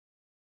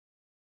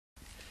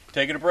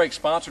Taking a break,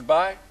 sponsored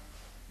by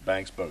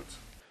Banks Boats.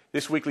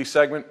 This weekly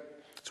segment,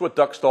 it's what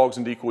ducks, dogs,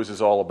 and decoys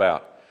is all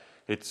about.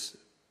 It's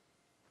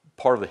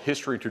part of the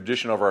history and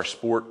tradition of our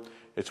sport.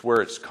 It's where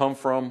it's come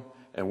from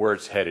and where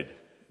it's headed.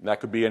 And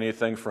that could be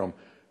anything from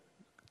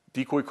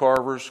decoy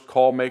carvers,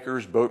 call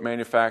makers, boat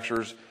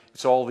manufacturers.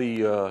 It's all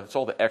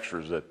the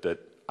extras that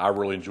I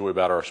really enjoy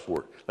about our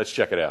sport. Let's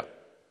check it out.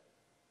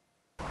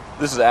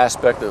 This is an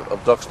aspect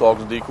of ducks,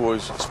 dogs, and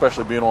decoys,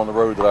 especially being on the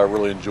road, that I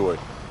really enjoy.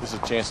 This is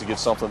a chance to get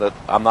something that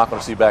I'm not going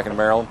to see back in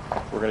Maryland.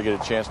 We're going to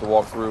get a chance to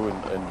walk through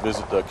and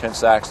visit Ken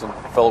Saxton,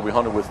 a fellow we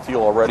hunted with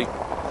teal already.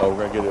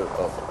 We're going to get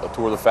a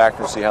tour of the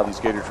factory and see how these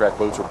Gator Trax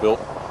boats are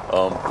built.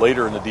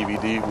 Later in the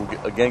DVD,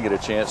 we'll again get a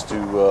chance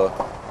to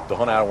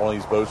hunt out one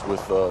of these boats with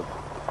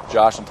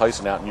Josh and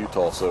Tyson out in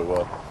Utah.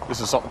 So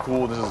this is something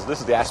cool. This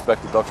is the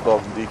aspect of ducks,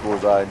 dogs, and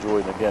decoys I enjoy,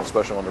 and again,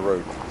 especially on the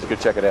road. Let's go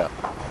check it out.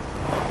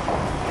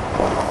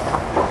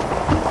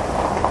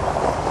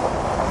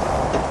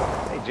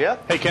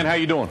 Jeff? Hey, Ken, how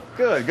you doing?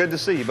 Good. Good to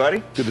see you,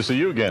 buddy. Good to see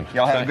you again.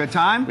 Y'all have a good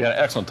time? We had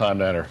an excellent time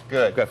down there.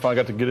 Good. Finally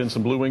got to get in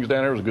some blue wings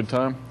down there. It was a good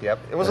time. Yep.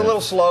 It was a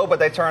little slow, but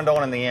they turned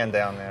on in the end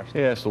down there.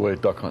 Yeah, that's the way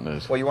duck hunting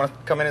is. Well, you want to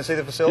come in and see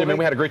the facility? Yeah, man,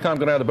 we had a great time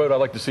going out of the boat. I'd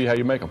like to see how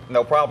you make them.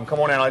 No problem. Come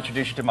on in. I'll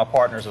introduce you to my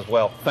partners as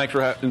well. Thanks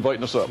for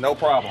inviting us up. No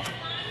problem.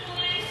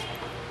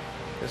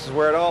 This is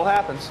where it all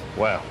happens.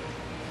 Wow.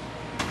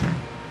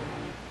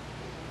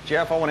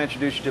 Jeff, I want to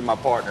introduce you to my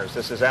partners.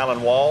 This is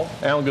Alan Wall.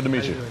 Alan, good to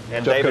meet you.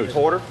 And Jeff David Coates.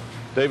 Porter.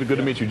 David, good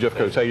to meet you. Jeff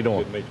Coates, how you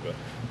doing? Good to meet you, bud.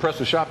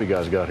 Impressive shop you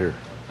guys got here.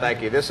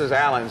 Thank you. This is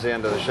Alan's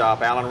end of the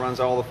shop. Alan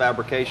runs all the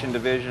fabrication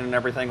division and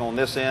everything on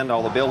this end,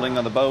 all the building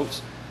of the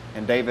boats.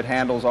 And David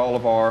handles all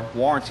of our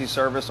warranty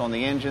service on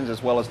the engines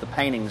as well as the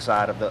painting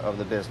side of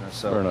the business.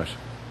 So very nice.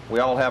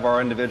 We all have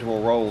our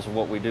individual roles of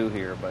what we do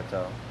here, but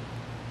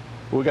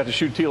we got to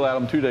shoot teal at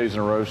them 2 days in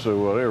a row,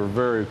 so they were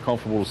very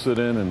comfortable to sit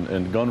in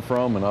and gun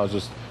from. And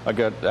I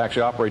got to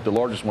actually operate the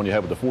largest one you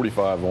have with the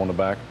 45 on the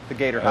back. The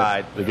Gator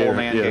Hide, the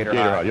four-man Gator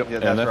Hide. Yep. Yeah,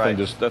 and that right.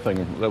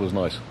 that was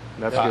nice.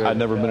 That's good. I'd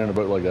never been in a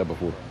boat like that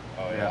before.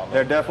 Oh, yeah.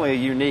 They're definitely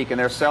unique, and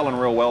they're selling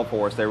real well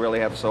for us. They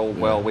really have sold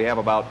well. We have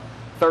about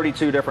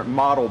 32 different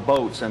model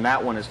boats, and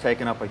that one has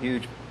taken up a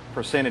huge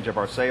percentage of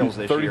our sales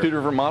this year. 32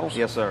 different models?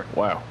 Yes, sir.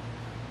 Wow.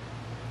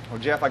 Well,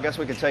 Jeff, I guess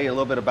we could tell you a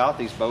little bit about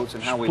these boats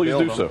and how we Please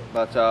build do them. so.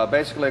 But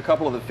basically, a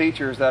couple of the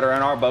features that are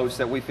in our boats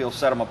that we feel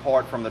set them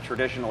apart from the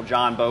traditional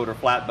John boat or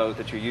flat boat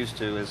that you're used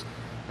to is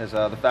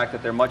the fact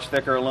that they're much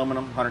thicker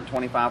aluminum,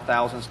 125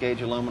 thousandths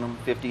gauge aluminum,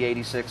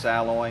 5086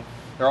 alloy.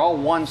 They're all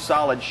one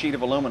solid sheet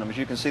of aluminum. As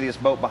you can see, this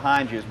boat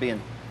behind you is being...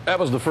 That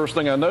was the first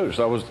thing I noticed.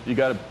 You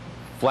got a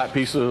flat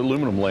piece of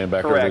aluminum laying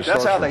back there. Correct.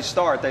 That's how they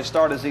start. They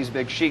start as these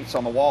big sheets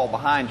on the wall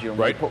behind you. And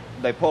right.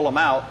 They pull them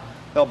out.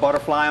 They'll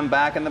butterfly them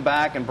back in the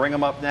back and bring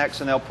them up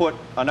next, and they'll put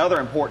another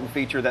important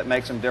feature that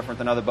makes them different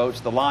than other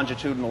boats, the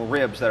longitudinal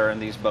ribs that are in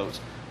these boats.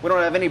 We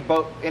don't have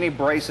any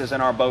braces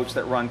in our boats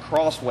that run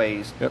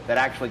crossways that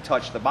actually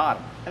touch the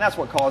bottom. And that's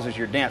what causes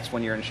your dents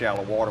when you're in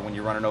shallow water, when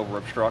you're running over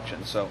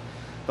obstructions. So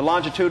the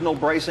longitudinal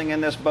bracing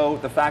in this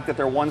boat, the fact that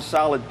they're one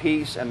solid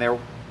piece, and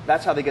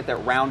that's how they get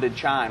that rounded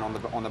chine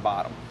on the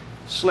bottom.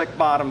 Slick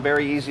bottom,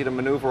 very easy to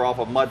maneuver off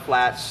of mud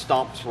flats,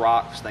 stumps,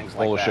 rocks, things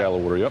like that. All the shallow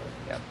water, yep.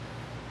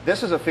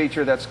 This is a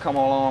feature that's come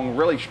along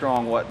really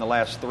strong, in the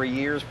last 3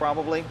 years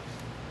probably.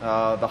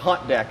 The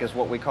hunt deck is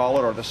what we call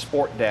it, or the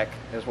sport deck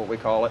is what we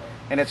call it.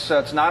 And it's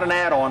not an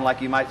add-on like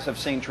you might have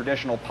seen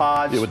traditional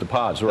pods. Yeah, with the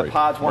pods, right. The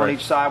pods, one on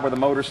each side where the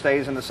motor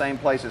stays in the same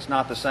place. It's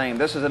not the same.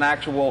 This is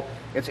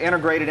it's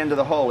integrated into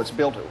the hull. It's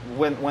built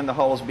when the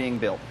hull is being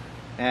built.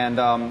 And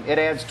it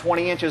adds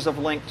 20 inches of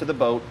length to the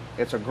boat.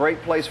 It's a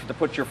great place to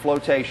put your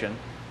flotation.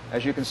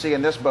 As you can see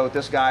in this boat,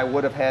 this guy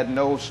would have had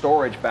no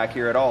storage back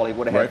here at all. He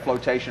would have had a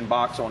flotation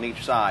box on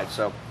each side.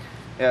 So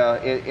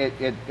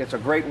it's a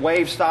great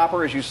wave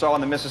stopper, as you saw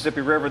in the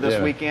Mississippi River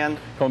this weekend.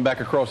 Coming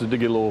back across, it did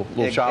get a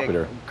little choppy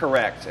there.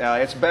 Correct.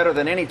 It's better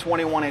than any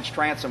 21-inch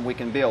transom we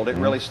can build. It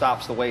really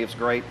stops the waves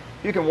great.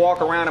 You can walk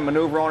around and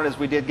maneuver on it, as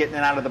we did getting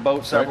it out of the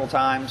boat several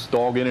times.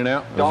 Dog in and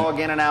out? Dog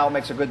in and out,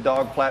 makes a good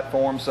dog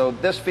platform. So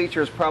this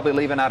feature is probably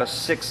leaving out of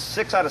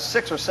 6 out of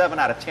 6 or 7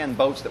 out of 10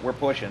 boats that we're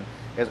pushing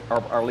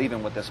are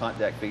leaving with this hunt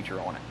deck feature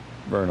on it.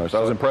 Very nice. I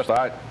was impressed.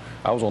 I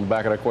was on the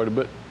back of that quite a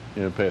bit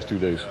in the past 2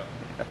 days.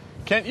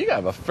 Kent, you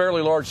have a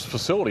fairly large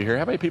facility here.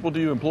 How many people do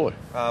you employ?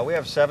 We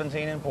have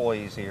 17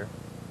 employees here.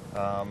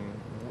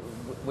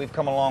 We've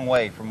come a long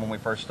way from when we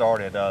first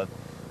started.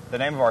 The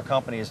name of our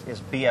company is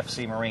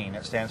BFC Marine.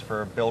 It stands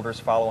for Builders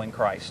Following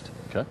Christ.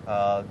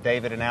 Okay.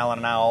 David and Alan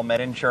and I all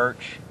met in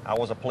church. I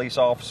was a police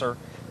officer.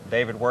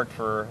 David worked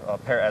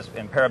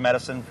in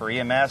paramedicine for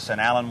EMS,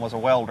 and Alan was a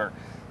welder.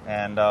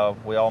 And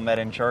we all met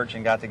in church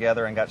and got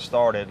together and got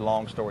started,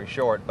 long story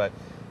short. But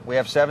we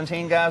have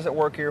 17 guys that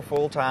work here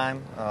full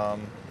time.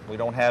 We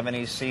don't have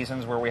any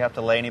seasons where we have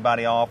to lay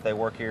anybody off. They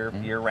work here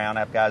year-round.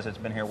 I have guys that's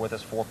been here with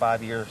us 4 or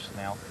 5 years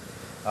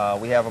now.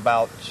 We have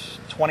about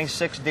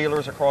 26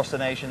 dealers across the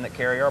nation that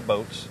carry our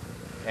boats,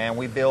 and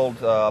we build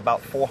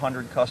about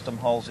 400 custom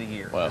hulls a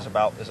year. Wow. Is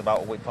about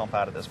what we pump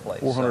out of this place.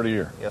 400 a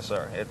year? Yes,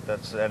 sir.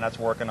 That's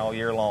working all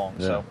year long.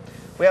 Yeah. So,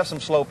 We have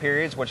some slow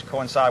periods which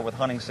coincide with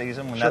hunting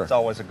season, and Sure. that's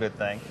always a good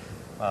thing.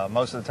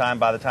 Most of the time,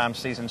 by the time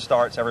season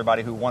starts,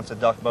 everybody who wants a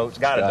duck boat's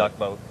got a duck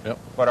boat. Yep.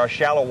 But our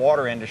shallow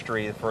water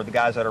industry, for the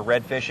guys that are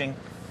red fishing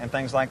and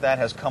things like that,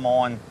 has come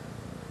on,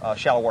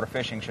 shallow water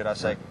fishing, should I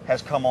say,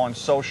 has come on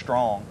so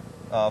strong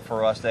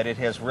for us that it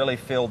has really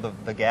filled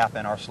the gap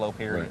in our slow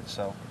period. Right.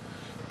 So,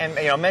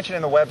 and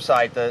mentioning the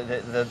website,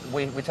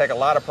 we take a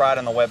lot of pride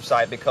in the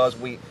website because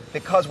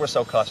we're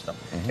so custom.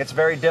 It's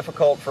very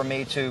difficult for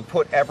me to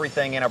put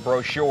everything in a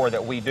brochure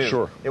that we do.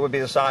 Sure. It would be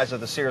the size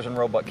of the Sears and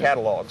Roebuck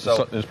catalog.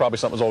 So there's probably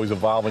something that's always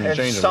evolving and it's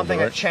changing. something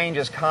a little that bit,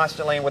 changes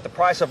constantly, and with the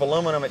price of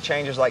aluminum, it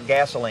changes like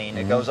gasoline.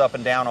 It goes up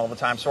and down all the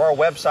time. So our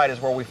website is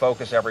where we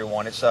focus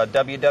everyone. It's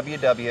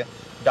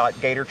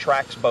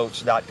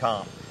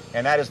www.gatortraxboats.com.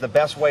 And that is the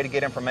best way to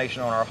get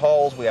information on our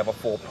hulls. We have a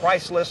full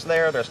price list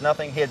there. There's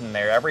nothing hidden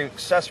there. Every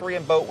accessory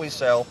and boat we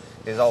sell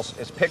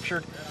is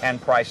pictured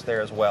and priced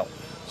there as well.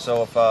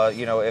 So if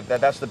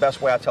that's the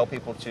best way I tell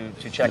people to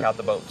check out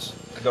the boats,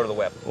 to go to the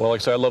web. Well, like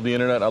I said, I love the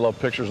internet. I love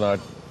pictures.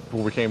 And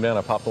before we came down,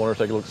 I popped on there,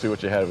 take a look, see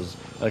what you had. It was,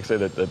 like I say,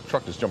 the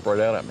truck just jumped right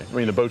out at me. I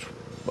mean, the boats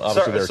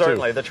obviously there too.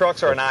 Certainly, the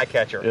trucks are an eye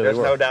catcher. Yeah, There's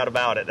no doubt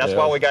about it. That's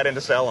why we got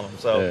into selling them.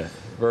 So. Yeah.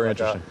 Very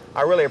interesting.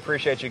 I really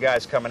appreciate you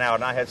guys coming out,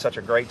 and I had such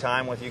a great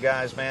time with you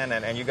guys, man,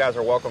 and you guys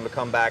are welcome to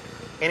come back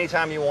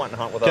anytime you want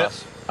and hunt with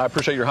us. I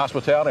appreciate your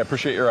hospitality. I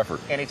appreciate your effort.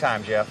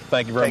 Anytime, Jeff.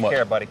 Thank you very much. Take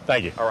care, buddy.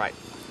 Thank you. All right.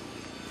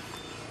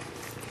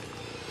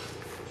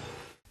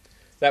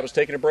 That was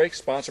Taking a Break,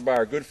 sponsored by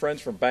our good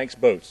friends from Banks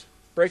Boats.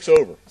 Break's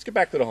over. Let's get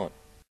back to the hunt.